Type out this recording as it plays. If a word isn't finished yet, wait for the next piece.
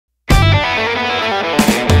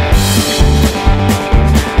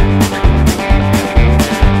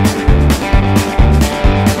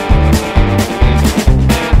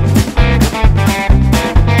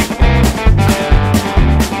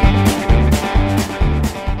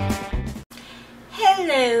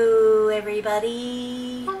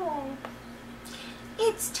everybody.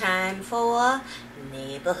 It's time for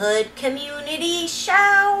neighborhood community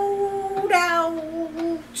shout-outs.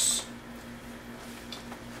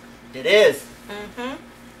 It is.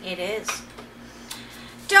 It is.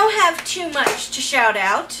 Don't have too much to shout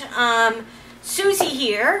out. Susie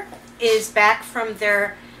here is back from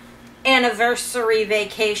their anniversary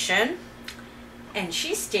vacation, and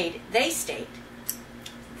they stayed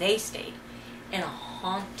in a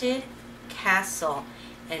haunted castle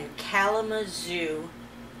in Kalamazoo,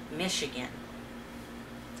 Michigan.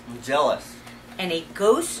 I'm jealous. And a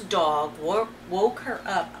ghost dog woke her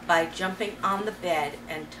up by jumping on the bed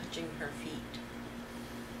and touching her feet.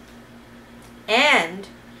 And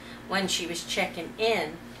when she was checking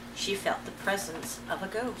in, she felt the presence of a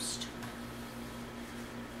ghost.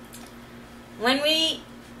 When we,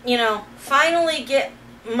 finally get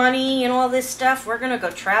money and all this stuff, we're going to go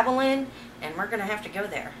traveling, and we're going to have to go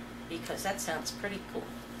there because that sounds pretty cool.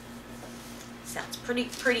 Sounds pretty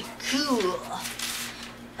cool.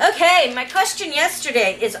 Okay, my question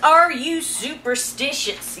yesterday is, are you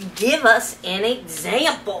superstitious? Give us an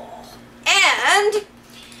example. And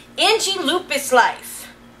Angie Lupus Life.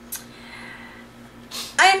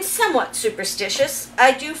 I am somewhat superstitious.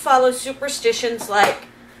 I do follow superstitions like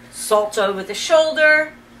salt over the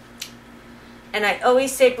shoulder, and I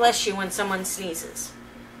always say bless you when someone sneezes.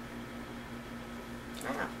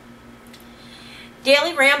 Wow.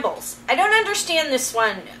 Daily Rambles. I don't understand this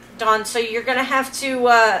one, Dawn, so you're going to have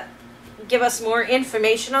to give us more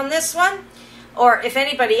information on this one, or if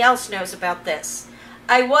anybody else knows about this.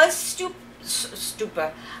 I was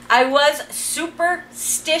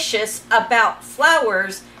superstitious about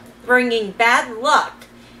flowers bringing bad luck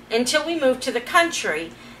until we moved to the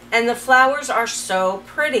country, and the flowers are so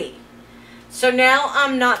pretty. So now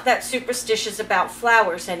I'm not that superstitious about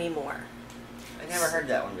flowers anymore. I never heard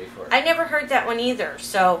that one before. I never heard that one either.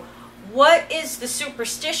 So what is the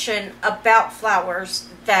superstition about flowers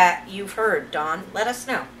that you've heard, Dawn? Let us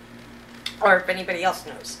know. Or if anybody else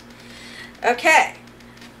knows. Okay.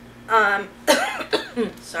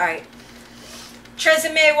 Sorry.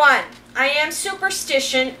 Tresemme 1. I am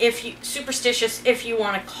superstitious if you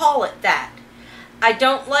want to call it that. I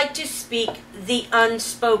don't like to speak the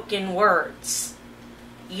unspoken words.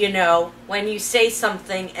 When you say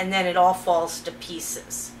something and then it all falls to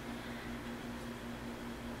pieces.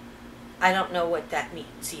 I don't know what that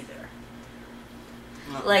means either.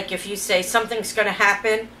 No. Like if you say something's going to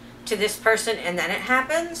happen to this person and then it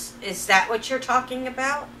happens, is that what you're talking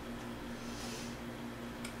about?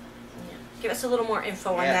 Yeah. Give us a little more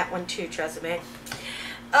info on that one too, Tresemme.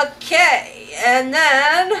 Okay, and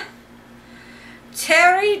then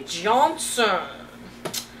Terry Johnson.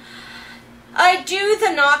 I do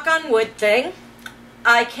the knock on wood thing.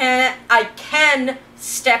 I can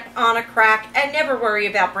step on a crack and never worry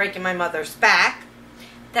about breaking my mother's back.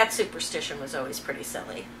 That superstition was always pretty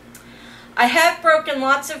silly. I have broken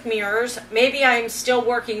lots of mirrors. Maybe I'm still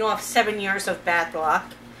working off 7 years of bad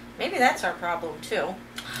luck. Maybe that's our problem too.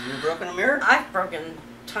 Have you broken a mirror? I've broken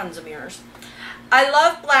tons of mirrors. I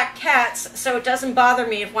love black cats, so it doesn't bother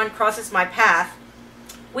me if one crosses my path.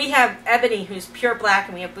 We have Ebony, who's pure black,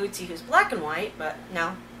 and we have Bootsy, who's black and white, but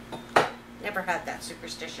no, never had that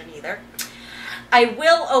superstition either. I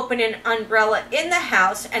will open an umbrella in the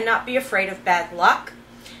house and not be afraid of bad luck.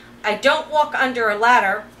 I don't walk under a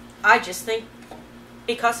ladder. I just think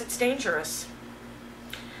because it's dangerous.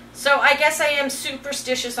 So I guess I am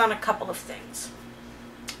superstitious on a couple of things.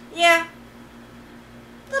 Yeah,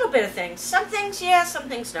 a little bit of things. Some things, yeah, some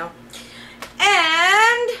things, no.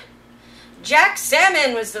 And Jack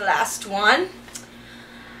Salmon was the last one.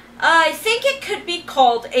 I think it could be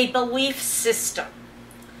called a belief system.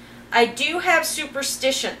 I do have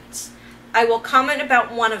superstitions. I will comment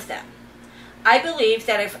about one of them. I believe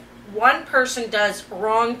that if one person does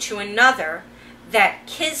wrong to another, that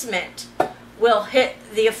kismet will hit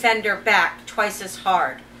the offender back twice as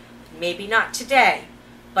hard. Maybe not today,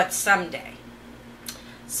 but someday.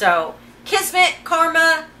 So, kismet,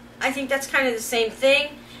 karma, I think that's kind of the same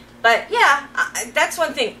thing. But yeah, that's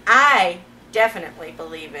one thing I definitely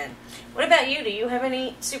believe in. What about you? Do you have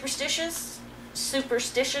any superstitions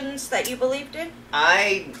that you believed in?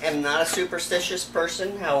 I am not a superstitious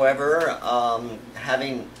person. However,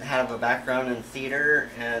 having had a background in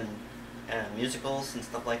theater and musicals and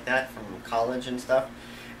stuff like that from college and stuff,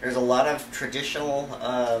 there's a lot of traditional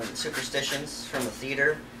superstitions from the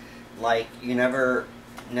theater, like you never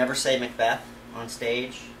say Macbeth on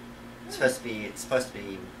stage. It's supposed to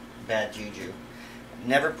be bad juju.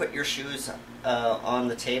 Never put your shoes on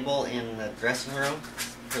the table in the dressing room.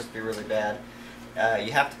 It's supposed to be really bad.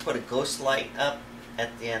 You have to put a ghost light up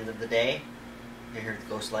at the end of the day You hear the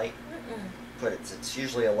ghost light? Mm-mm. But it's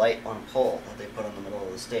usually a light on a pole that they put in the middle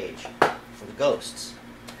of the stage for the ghosts.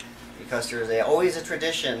 Because there's always a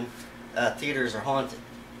tradition theaters are haunted.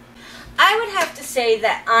 I would have to say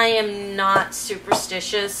that I am not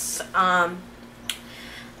superstitious. I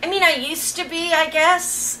mean, I used to be, I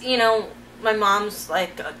guess. You know, my mom's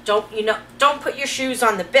like, don't put your shoes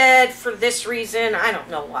on the bed for this reason. I don't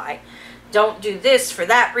know why. Don't do this for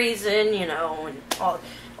that reason, you know, and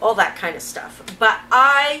all that kind of stuff. But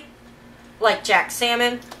I, like Jack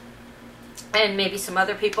Salmon, and maybe some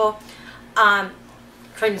other people,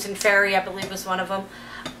 Crimson Fairy, I believe, was one of them.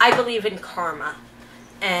 I believe in karma.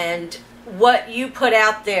 And what you put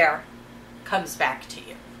out there comes back to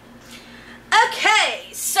you.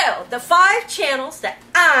 Okay, so the 5 channels that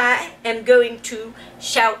I am going to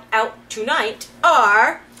shout out tonight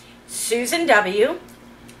are Susan W.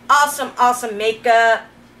 Awesome makeup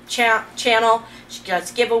channel. She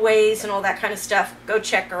does giveaways and all that kind of stuff. Go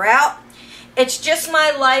check her out. It's Just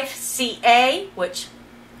My Life CA, which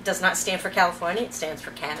does not stand for California. It stands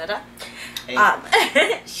for Canada.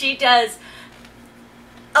 Hey. She does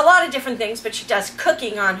a lot of different things, but she does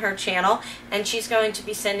cooking on her channel, and she's going to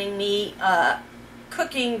be sending me a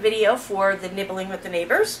cooking video for the Nibbling with the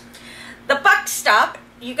Neighbors. The Buck Stop,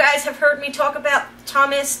 you guys have heard me talk about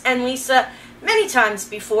Thomas and Lisa many times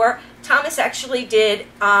before. Thomas actually did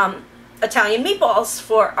Italian meatballs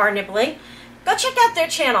for our nibbling. Go check out their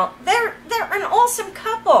channel. They're an awesome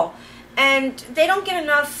couple, and they don't get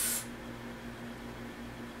enough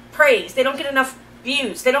praise. They don't get enough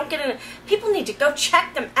views. They don't get enough. People need to go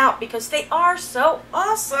check them out because they are so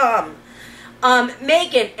awesome.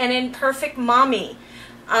 Megan, an imperfect mommy.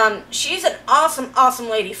 She's an awesome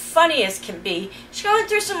lady, funny as can be. She's going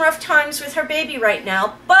through some rough times with her baby right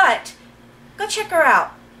now, but go check her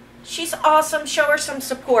out. She's awesome. Show her some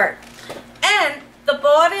support. And the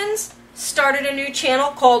Bawdens started a new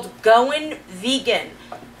channel called Going Vegan.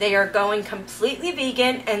 They are going completely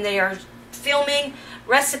vegan, and they are filming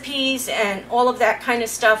recipes and all of that kind of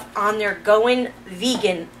stuff on their Going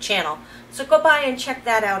Vegan channel. So go by and check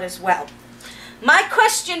that out as well. My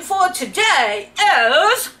question for today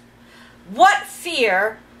is, what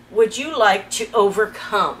fear would you like to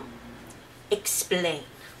overcome? Explain.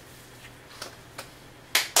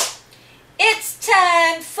 It's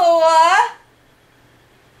time for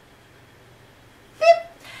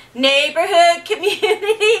Neighborhood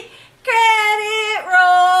Community Credit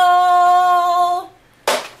Roll.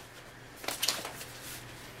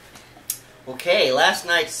 Okay, last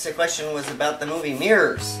night's question was about the movie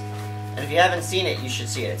Mirrors. And if you haven't seen it, you should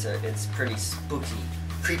see it. It's a pretty spooky,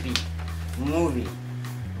 creepy movie.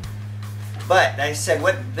 But I said,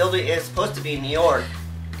 what building is supposed to be in New York?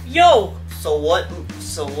 Yo! So what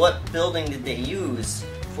building did they use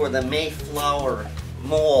for the Mayflower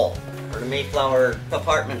Mall, or the Mayflower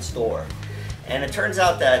department store? And it turns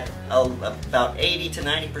out that about 80 to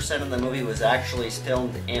 90% of the movie was actually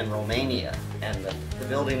filmed in Romania. And the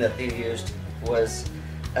building that they used was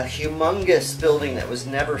a humongous building that was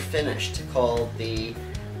never finished, called the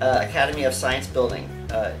Academy of Science building.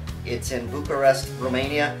 It's in Bucharest,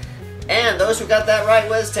 Romania. And those who got that right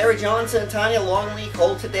was Terry Johnson, Tanya Longley,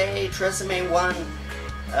 Cole Today, Tressa May 1,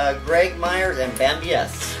 Greg Myers, and Bambi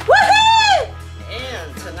S. Woohoo!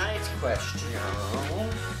 And tonight's question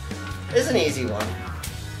is an easy one.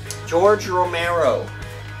 George Romero,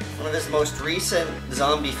 one of his most recent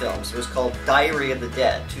zombie films, it was called Diary of the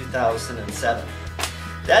Dead, 2007.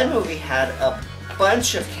 That movie had a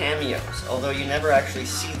bunch of cameos, although you never actually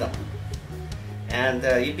see them. And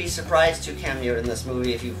you'd be surprised who cameoed in this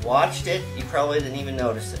movie. If you've watched it, you probably didn't even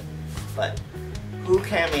notice it. But who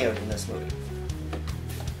cameoed in this movie?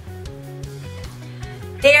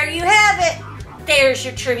 There you have it. There's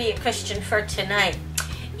your trivia question for tonight.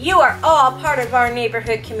 You are all part of our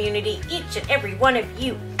neighborhood community, each and every one of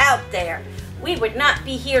you out there. We would not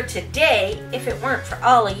be here today if it weren't for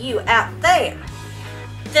all of you out there.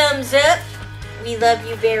 Thumbs up. We love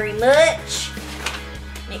you very much.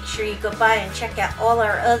 Make sure you go by and check out all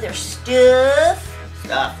our other stuff.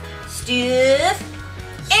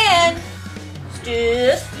 And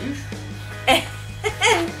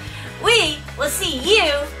we will see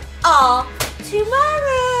you all tomorrow.